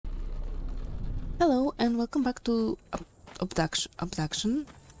Hello and welcome back to Obduction.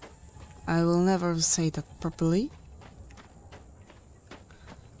 I will never say that properly.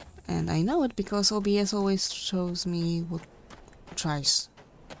 And I know it because OBS always shows me what tries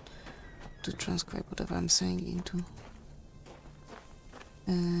to transcribe whatever I'm saying into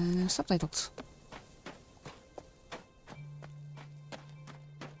subtitles.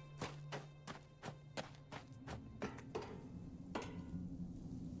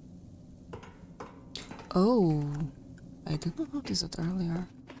 Oh, I did not notice that earlier.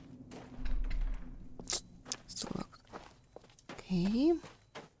 Still locked. Okay.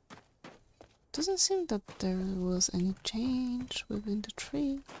 Doesn't seem that there was any change within the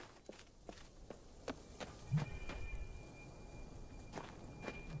tree.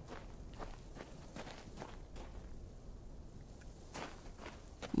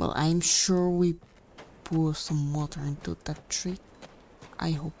 Well, I'm sure we pour some water into that tree.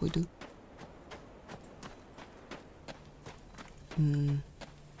 I hope we do.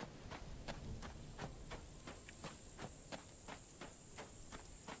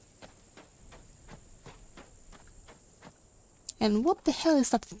 And what the hell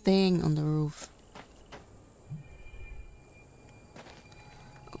is that thing on the roof?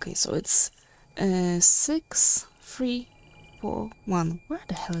 Okay, so it's 6, 3, 4, 1. Where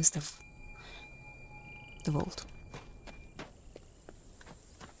the hell is the vault?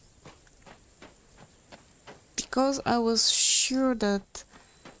 Because I was sure that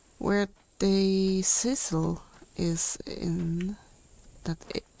where the sizzle is in,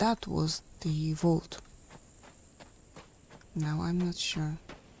 that was the vault. Now I'm not sure.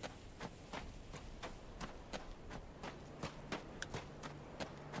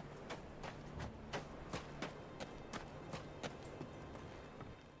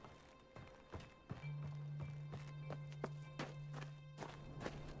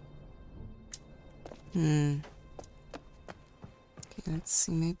 Okay, let's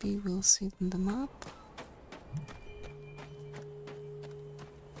see, maybe we'll see it in the map.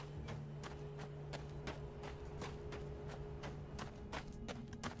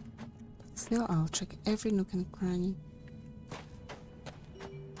 Still, I'll check every nook and cranny.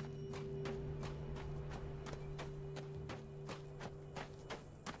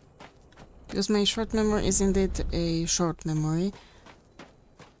 Because my short memory is indeed a short memory.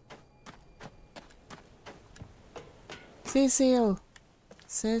 Cecil!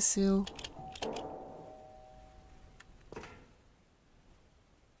 Cecil!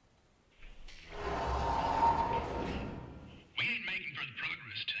 We ain't making further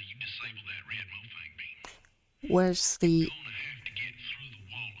progress till you disable that red mofang beam. Where's the... You're gonna have to get through the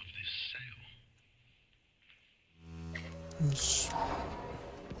wall of this cell.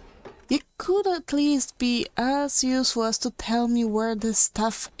 You could at least be as useful as to tell me where the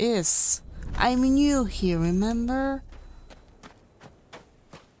stuff is. I'm new here, remember?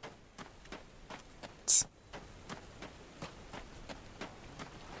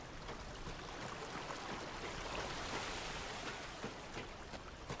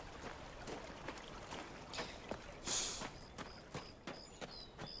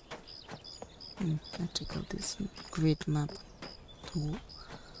 I check out this grid map to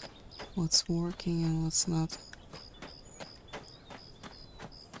what's working and what's not.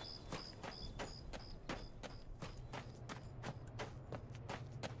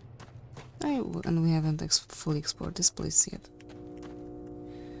 And we haven't fully explored this place yet.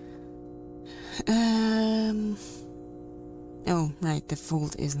 Oh, right, the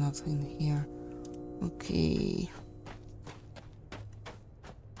vault is not in here. Okay.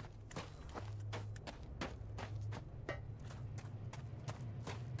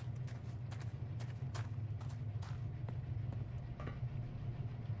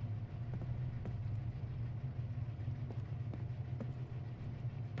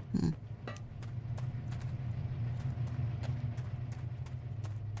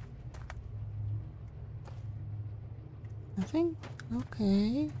 Nothing?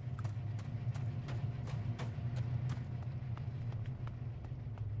 Okay.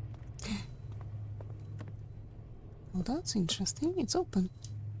 Well, that's interesting. It's open.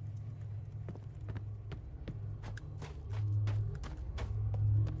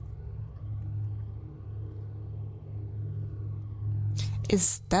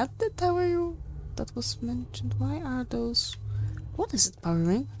 Is that the tower that was mentioned? Why are those... What is it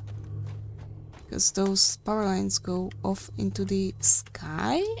powering? Because those power lines go off into the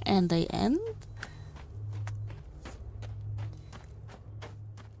sky and they end?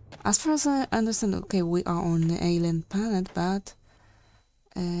 As far as I understand, okay, we are on an alien planet, but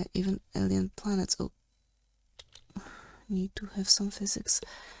even alien planets need to have some physics.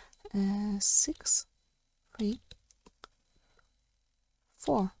 6, 3,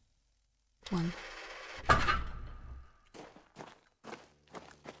 4, 1.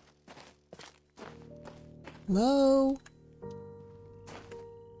 Hello?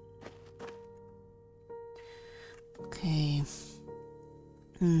 Okay.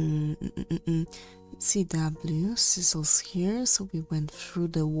 CW sizzles here, so we went through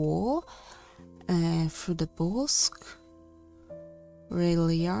the wall, through the bosque,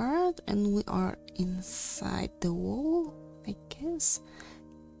 rail yard, and we are inside the wall, I guess.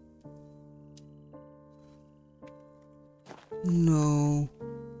 No.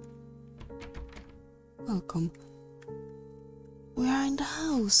 Welcome. We are in the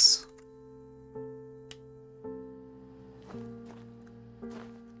house.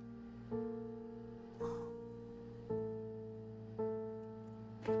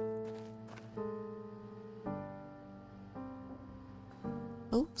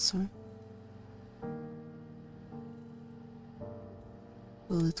 Oh, sorry.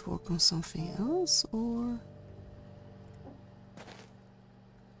 Will it work on something else, or...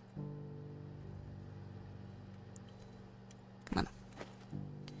 Come on.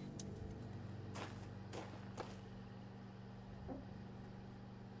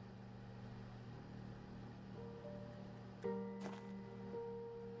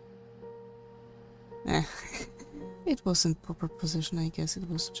 It was in proper position, I guess. It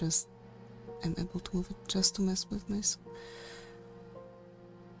was just... I'm able to move it just to mess with myself.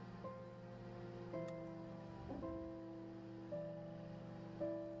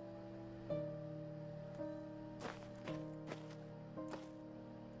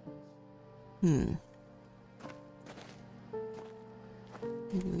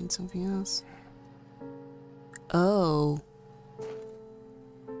 Maybe we need something else. Oh.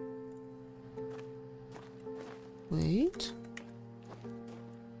 Wait.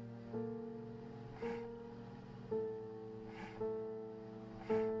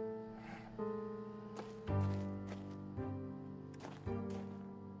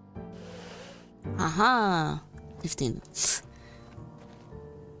 Aha! 15.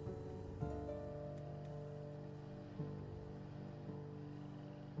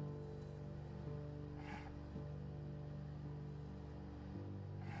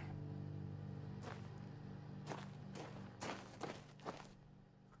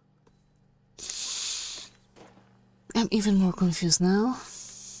 I'm even more confused now.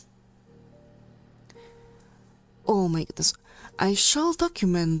 Oh my goodness. I shall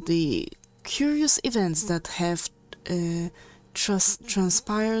document the curious events that have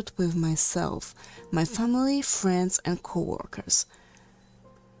transpired with myself, my family, friends, and co-workers.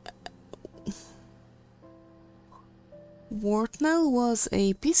 Wortnell was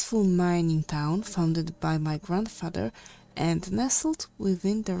a peaceful mining town founded by my grandfather and nestled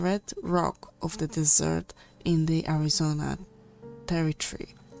within the red rock of the desert in the Arizona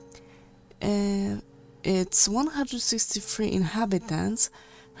territory. Its 163 inhabitants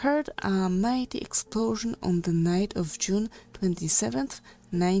heard a mighty explosion on the night of June 27th,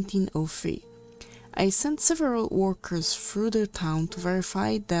 1903. I sent several workers through the town to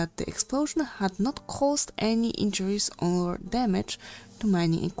verify that the explosion had not caused any injuries or damage to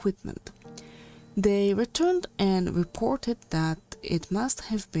mining equipment. They returned and reported that it must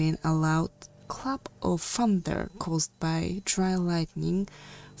have been a loud clap of thunder caused by dry lightning,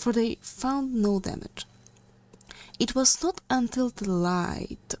 for they found no damage. It was not until the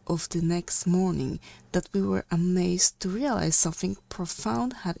light of the next morning that we were amazed to realize something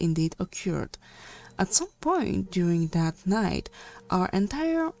profound had indeed occurred. At some point during that night, our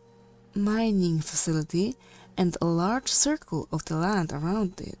entire mining facility and a large circle of the land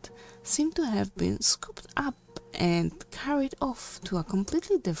around it seemed to have been scooped up and carried off to a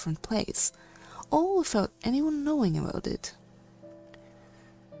completely different place, all without anyone knowing about it.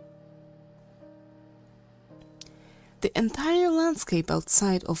 The entire landscape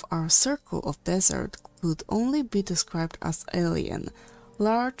outside of our circle of desert could only be described as alien.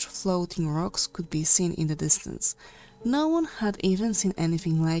 Large floating rocks could be seen in the distance. No one had even seen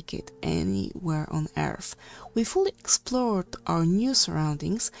anything like it anywhere on Earth. We fully explored our new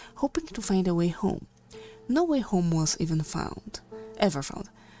surroundings, hoping to find a way home. No way home was even ever found.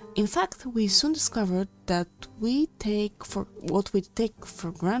 In fact, we soon discovered that what we take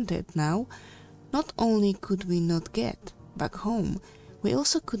for granted now. Not only could we not get back home, we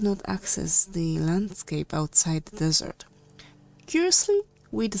also could not access the landscape outside the desert. Curiously,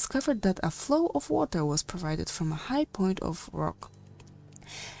 we discovered that a flow of water was provided from a high point of rock.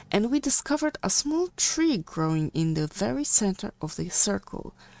 And we discovered a small tree growing in the very center of the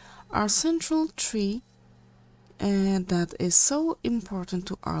circle. Our central tree that is so important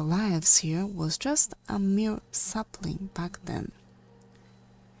to our lives here was just a mere sapling back then.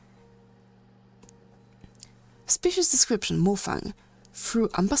 Species description: Mofang. Through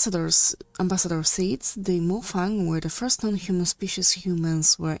ambassador seeds, the Mofang were the first non-human species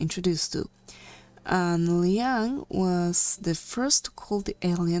humans were introduced to. Liang was the first to call the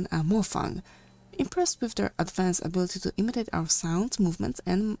alien a Mofang, impressed with their advanced ability to imitate our sounds, movements,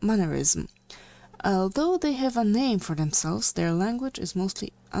 and mannerism. Although they have a name for themselves, their language is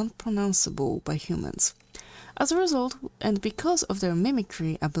mostly unpronounceable by humans. As a result, and because of their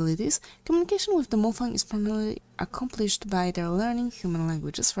mimicry abilities, communication with the Mofang is primarily accomplished by their learning human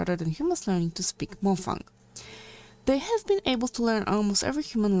languages rather than humans learning to speak Mofang. They have been able to learn almost every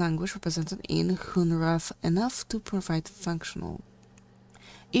human language represented in Unravel, enough to provide functional,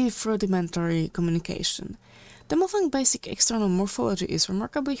 if rudimentary, communication. The Mofang basic external morphology is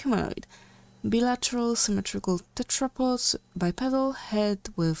remarkably humanoid. Bilateral, symmetrical tetrapods, bipedal head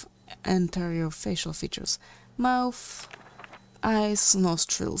with anterior facial features, mouth, eyes,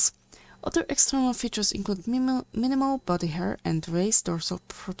 nostrils. Other external features include minimal body hair and raised dorsal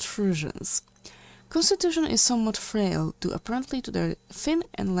protrusions. Constitution is somewhat frail, due apparently to their thin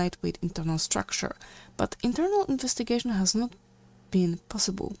and lightweight internal structure, but internal investigation has not been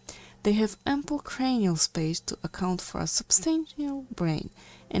possible. They have ample cranial space to account for a substantial brain,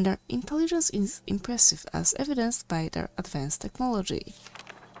 and their intelligence is impressive as evidenced by their advanced technology.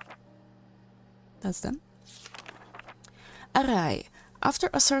 That's them. Array. After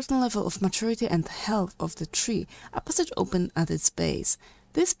a certain level of maturity and health of the tree, a passage opened at its base.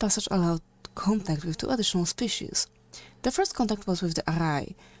 This passage allowed contact with two additional species. The first contact was with the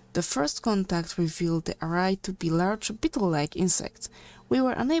array. The first contact revealed the array to be large beetle-like insects. We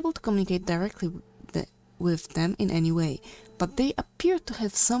were unable to communicate directly with them in any way, but they appeared to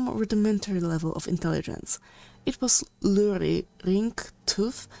have some rudimentary level of intelligence. It was Luri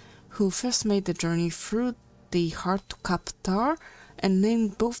Ringtooth who first made the journey through the hard-to-cap tar and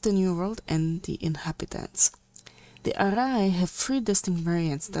named both the New World and the inhabitants. The array have three distinct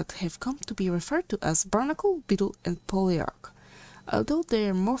variants that have come to be referred to as barnacle, beetle, and polyarch. Although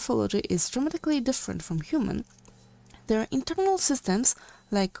their morphology is dramatically different from human, their internal systems,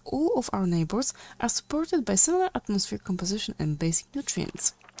 like all of our neighbors, are supported by similar atmospheric composition and basic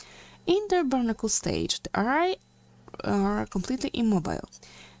nutrients. In their barnacle stage, the array are completely immobile.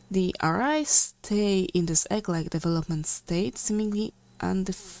 The array stay in this egg-like development state seemingly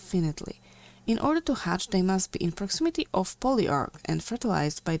indefinitely. In order to hatch, they must be in proximity of polyarch and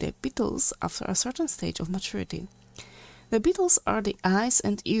fertilized by the beetles after a certain stage of maturity. The beetles are the eyes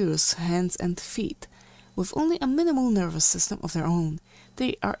and ears, hands and feet, with only a minimal nervous system of their own.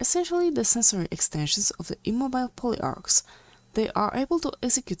 They are essentially the sensory extensions of the immobile polyarchs. They are able to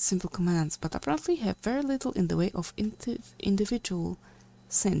execute simple commands, but apparently have very little in the way of individual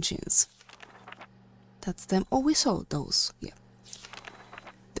sentience. That's them. Oh, we saw those. Yeah.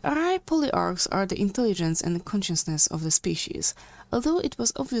 The array polyarchs are the intelligence and consciousness of the species. Although it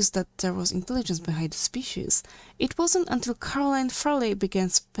was obvious that there was intelligence behind the species, it wasn't until Caroline Farley began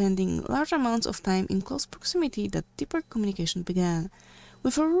spending large amounts of time in close proximity that deeper communication began.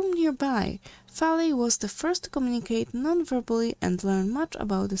 With a room nearby, Farley was the first to communicate non-verbally and learn much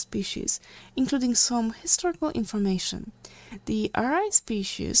about the species, including some historical information. The array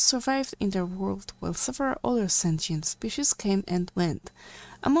species survived in their world while several other sentient species came and went.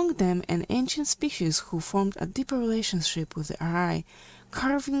 Among them, an ancient species who formed a deeper relationship with the array,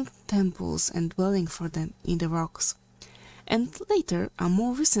 carving temples and dwelling for them in the rocks. And later, a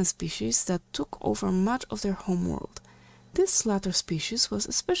more recent species that took over much of their homeworld. This latter species was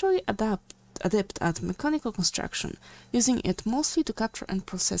especially adept at mechanical construction, using it mostly to capture and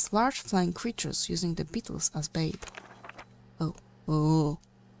process large flying creatures, using the beetles as bait. Oh.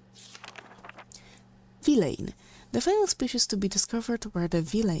 Villain. The final species to be discovered were the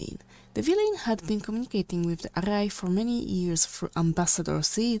villain. The villain had been communicating with the array for many years through ambassador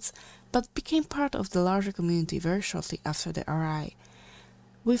seeds, but became part of the larger community very shortly after the array.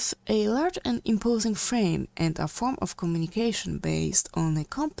 With a large and imposing frame and a form of communication based on a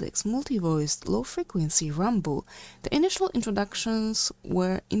complex, multi-voiced, low-frequency rumble, the initial introductions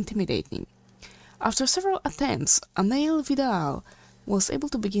were intimidating. After several attempts, a male Vidal was able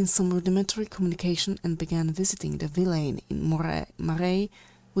to begin some rudimentary communication and began visiting the villain in Marais,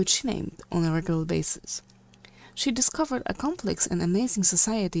 which she named on a regular basis. She discovered a complex and amazing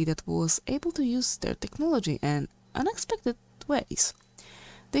society that was able to use their technology in unexpected ways.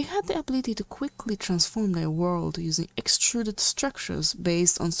 They had the ability to quickly transform their world using extruded structures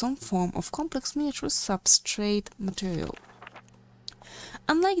based on some form of complex miniature substrate material.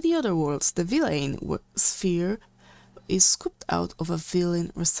 Unlike the other worlds, the villain sphere is scooped out of a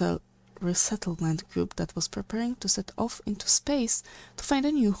villain resettlement group that was preparing to set off into space to find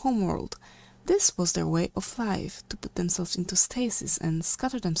a new homeworld. This was their way of life, to put themselves into stasis and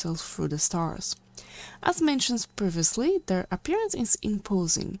scatter themselves through the stars. As mentioned previously, their appearance is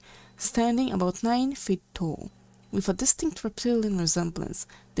imposing, standing about 9 feet tall. With a distinct reptilian resemblance,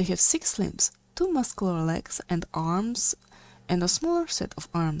 they have 6 limbs, 2 muscular legs and arms, and a smaller set of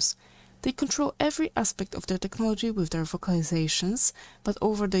arms. They control every aspect of their technology with their vocalizations, but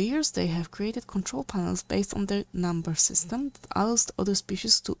over the years they have created control panels based on their number system that allows the other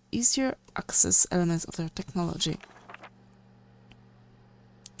species to easier access elements of their technology.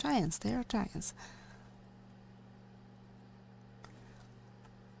 Giants, they are giants.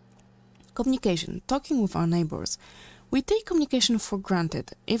 Communication, talking with our neighbors. We take communication for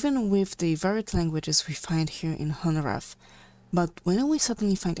granted, even with the varied languages we find here in Unravel. But when we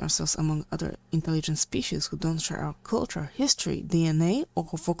suddenly find ourselves among other intelligent species who don't share our culture, history, DNA, or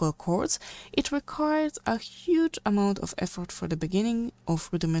vocal cords, it requires a huge amount of effort for the beginning of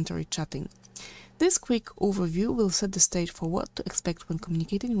rudimentary chatting. This quick overview will set the stage for what to expect when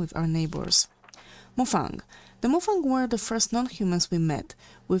communicating with our neighbors. Mofang. The Mofang were the first non-humans we met,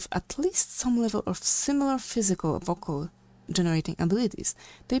 with at least some level of similar physical vocal generating abilities.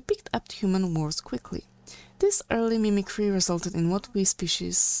 They picked up human words quickly. This early mimicry resulted in what the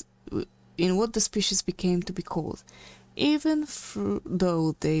species became to be called. Even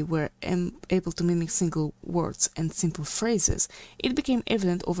though they were able to mimic single words and simple phrases, it became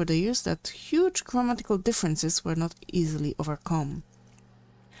evident over the years that huge grammatical differences were not easily overcome.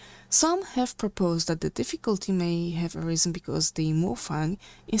 Some have proposed that the difficulty may have arisen because the Mofang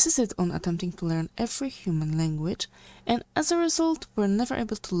insisted on attempting to learn every human language, and as a result were never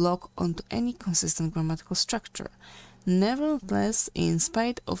able to lock onto any consistent grammatical structure. Nevertheless, in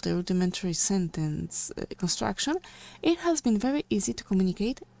spite of the rudimentary sentence construction, it has been very easy to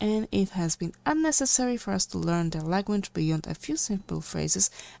communicate, and it has been unnecessary for us to learn their language beyond a few simple phrases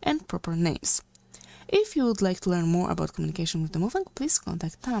and proper names. If you would like to learn more about communication with the Mofang, please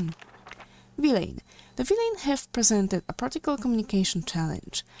contact Tam. Villain. The Villain have presented a particular communication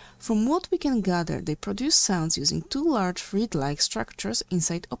challenge. From what we can gather, they produce sounds using 2 large reed-like structures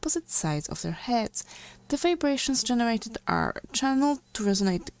inside opposite sides of their heads. The vibrations generated are channeled to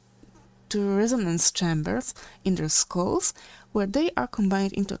resonance chambers in their skulls, where they are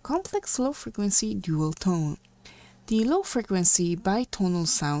combined into a complex low-frequency dual tone. The low-frequency bitonal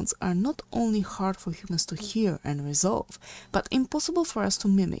sounds are not only hard for humans to hear and resolve, but impossible for us to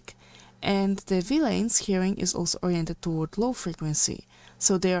mimic, and the Villain's hearing is also oriented toward low frequency,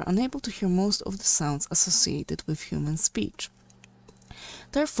 so they are unable to hear most of the sounds associated with human speech.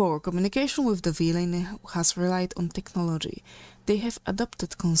 Therefore, communication with the Villain has relied on technology. They have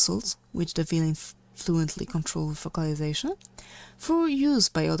adopted consoles, which the Villain fluently control with vocalization, for use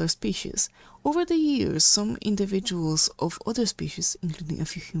by other species. Over the years, some individuals of other species, including a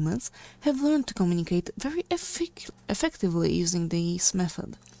few humans, have learned to communicate very effectively using this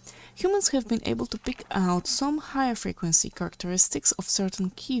method. Humans have been able to pick out some higher frequency characteristics of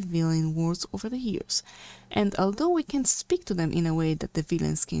certain key Villain words over the years, and although we can't speak to them in a way that the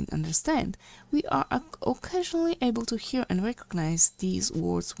Villains can understand, we are occasionally able to hear and recognize these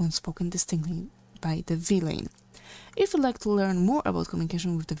words when spoken distinctly by the Villain. If you'd like to learn more about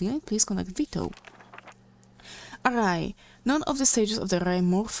communication with the Villain, please contact Vito. Array. None of the stages of the array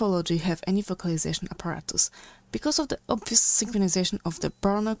morphology have any vocalization apparatus. Because of the obvious synchronization of the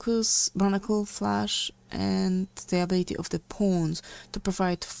barnacle flash and the ability of the pawns to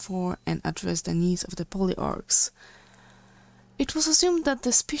provide for and address the needs of the polyarchs, it was assumed that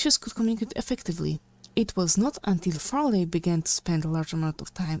the species could communicate effectively. It was not until Farley began to spend a large amount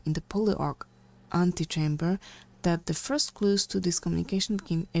of time in the polyarch antechamber that the first clues to this communication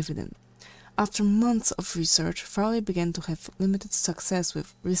became evident. After months of research, Farley began to have limited success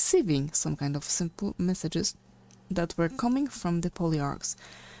with receiving some kind of simple messages that were coming from the polyarchs.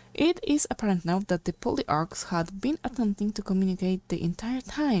 It is apparent now that the polyarchs had been attempting to communicate the entire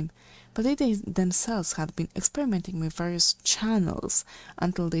time, but they themselves had been experimenting with various channels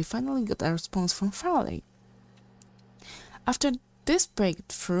until they finally got a response from Farley. After this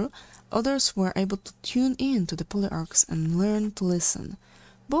breakthrough, others were able to tune in to the polyarchs and learn to listen.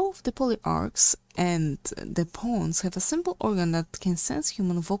 Both the polyarchs and the pawns have a simple organ that can sense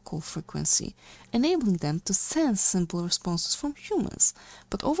human vocal frequency, enabling them to sense simple responses from humans.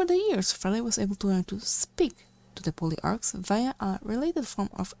 But over the years, Farley was able to learn to speak to the polyarchs via a related form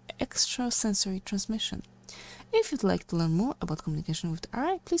of extrasensory transmission. If you'd like to learn more about communication with the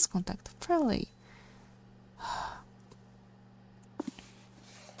array, please contact Farley.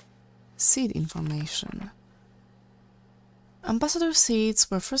 Seed information. Ambassador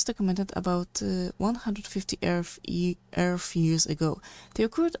seeds were first documented about 150 Earth years ago. They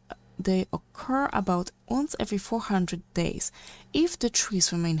occur about once every 400 days, if the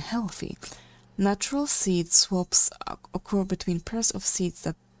trees remain healthy. Natural seed swaps occur between pairs of seeds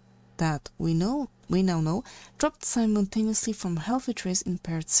that we now know dropped simultaneously from healthy trees in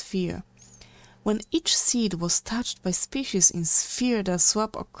paired sphere. When each seed was touched by species in sphere, the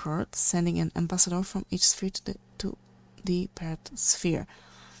swap occurred, sending an ambassador from each sphere to the paired sphere.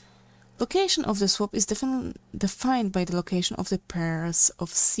 Location of the swap is defined by the location of the pairs of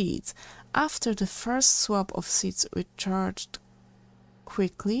seeds. After the first swap of seeds recharged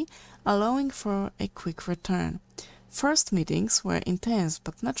quickly, allowing for a quick return. First meetings were intense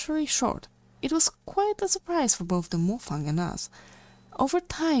but naturally short. It was quite a surprise for both the Mofang and us. Over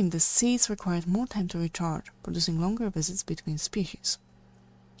time, the seeds required more time to recharge, producing longer visits between species.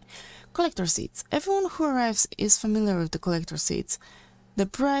 Collector seeds. Everyone who arrives is familiar with the collector seeds. The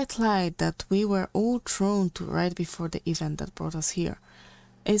bright light that we were all drawn to right before the event that brought us here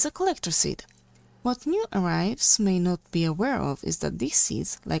is a collector seed. What new arrives may not be aware of is that these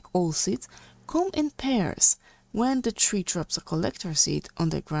seeds, like all seeds, come in pairs. When the tree drops a collector seed on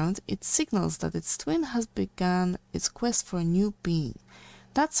the ground, it signals that its twin has begun its quest for a new being.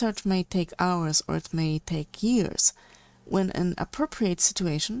 That search may take hours or it may take years. When an appropriate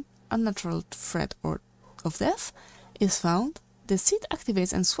situation, unnatural threat of death, is found, the seed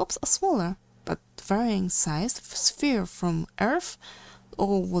activates and swaps a smaller, but varying sized sphere from Earth,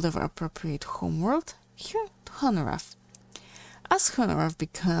 or whatever appropriate homeworld, here to Unravel. As Unravel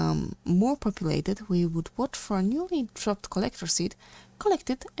become more populated, we would watch for a newly dropped collector seed, collect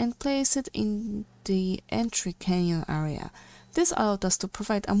it and place it in the entry canyon area. This allowed us to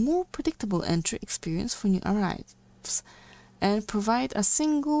provide a more predictable entry experience for new arrivals, and provide a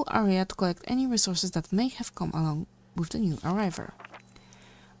single area to collect any resources that may have come along with the new arriver.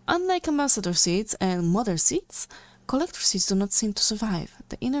 Unlike ambassador seeds and mother seeds, collector seeds do not seem to survive.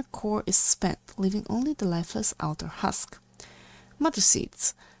 The inner core is spent, leaving only the lifeless outer husk. Mother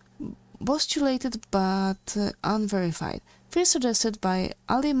seeds, postulated but unverified, first suggested by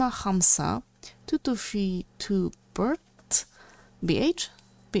Alima Hamza 2232 BH.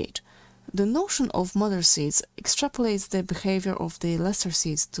 The notion of mother seeds extrapolates the behavior of the lesser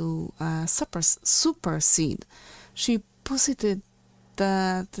seeds to a super seed. She posited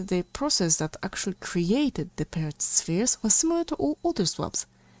that the process that actually created the paired spheres was similar to all other swaps,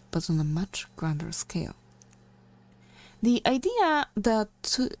 but on a much grander scale. The idea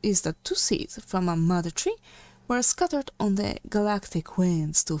is that two seeds from a mother tree were scattered on the galactic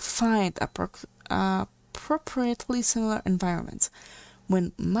winds to find appropriately similar environments.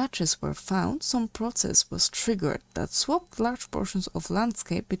 When matches were found, some process was triggered that swapped large portions of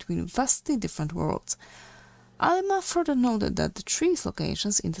landscape between vastly different worlds. Alima further noted that the trees'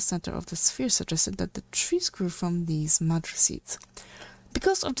 locations in the center of the sphere suggested that the trees grew from these mother seeds.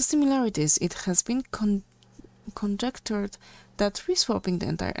 Because of the similarities, it has been conjectured that reswapping the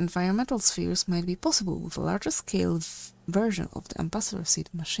entire environmental spheres might be possible with a larger scale version of the ambassador seed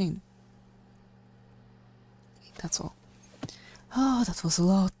machine. That's all. Oh, that was a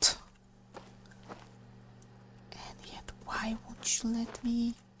lot. And yet, why won't you let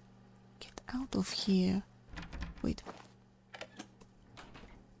me get out of here? Wait.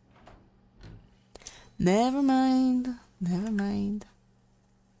 Never mind.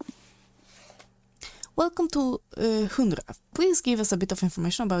 Welcome to Unravel. Please give us a bit of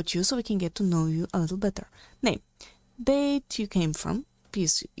information about you so we can get to know you a little better. Name, date you came from,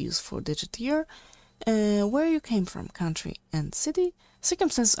 please use 4-digit year, where you came from, country and city,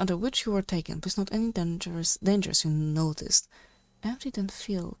 circumstances under which you were taken, please note any dangers you noticed. Emptied and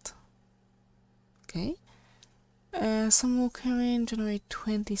filled. Okay. Samukarin, January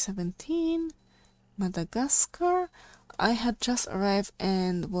 2017, Madagascar. I had just arrived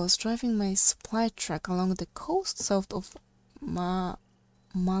and was driving my supply truck along the coast south of Manakara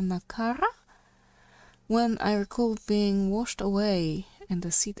when I recall being washed away and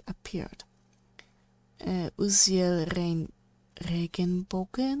the seed appeared. Uziel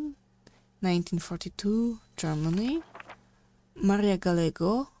Regenbogen, 1942, Germany. Maria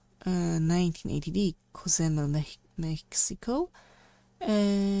Gallego, 1980, Cozumel, Mexico.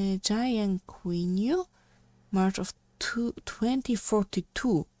 Giant Quinio, March of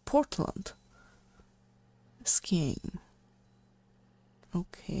 2042, Portland. Skiing.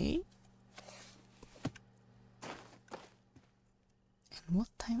 Okay. And what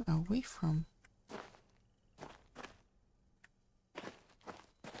time are we from?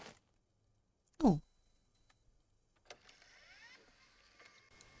 Oh.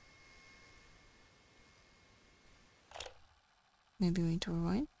 Maybe we need to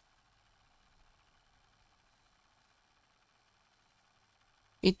rewind.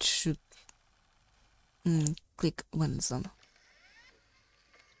 It should click when it's done.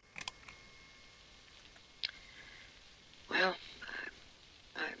 Well,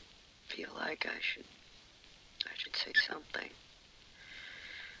 I feel like I should say something.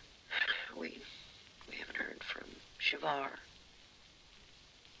 We haven't heard from Shavar.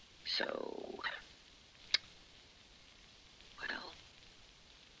 So, well,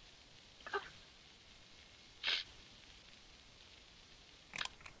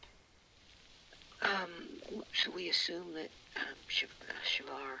 so we assume that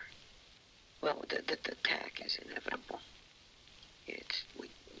Shavar, well, the attack is inevitable.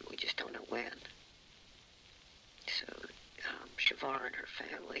 We just don't know when. So, Shavar and her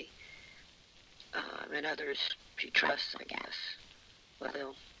family, and others she trusts, I guess, well,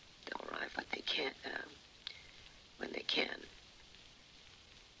 they'll arrive when they can,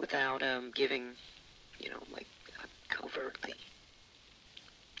 without giving, like covertly.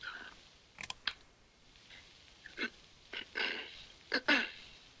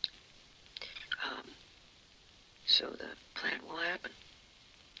 So the plan will happen,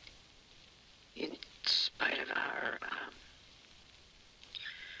 in spite of our,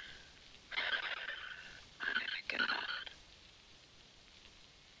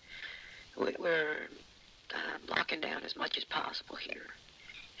 we're locking down as much as possible here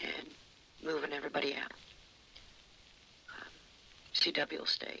and moving everybody out. CW will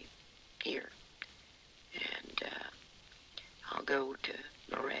stay here, and I'll go to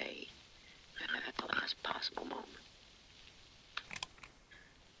Murray at the last possible moment.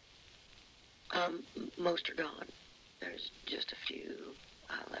 Most are gone. There's just a few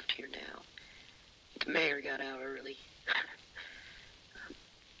left here now. The mayor got out early.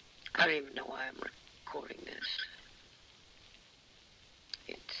 I don't even know why I'm recording this.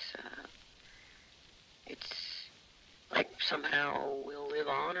 It's like somehow we'll live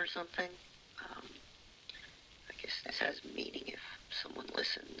on or something. I guess this has meaning if someone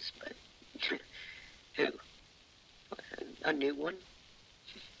listens, but who? A new one?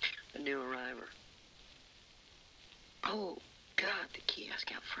 A new arriver. Oh, God, the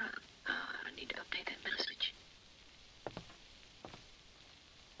kiosk out front. I need to update that message.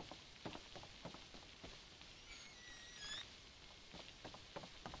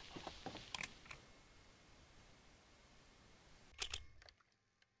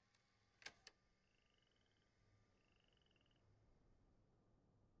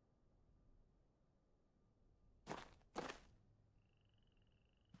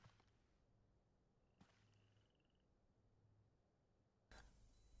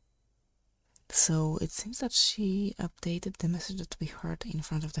 So it seems that she updated the message that we heard in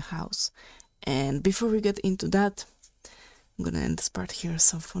front of the house. And before we get into that, I'm gonna end this part here.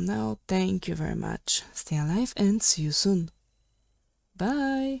 So for now, thank you very much. Stay alive and see you soon.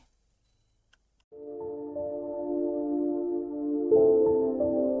 Bye!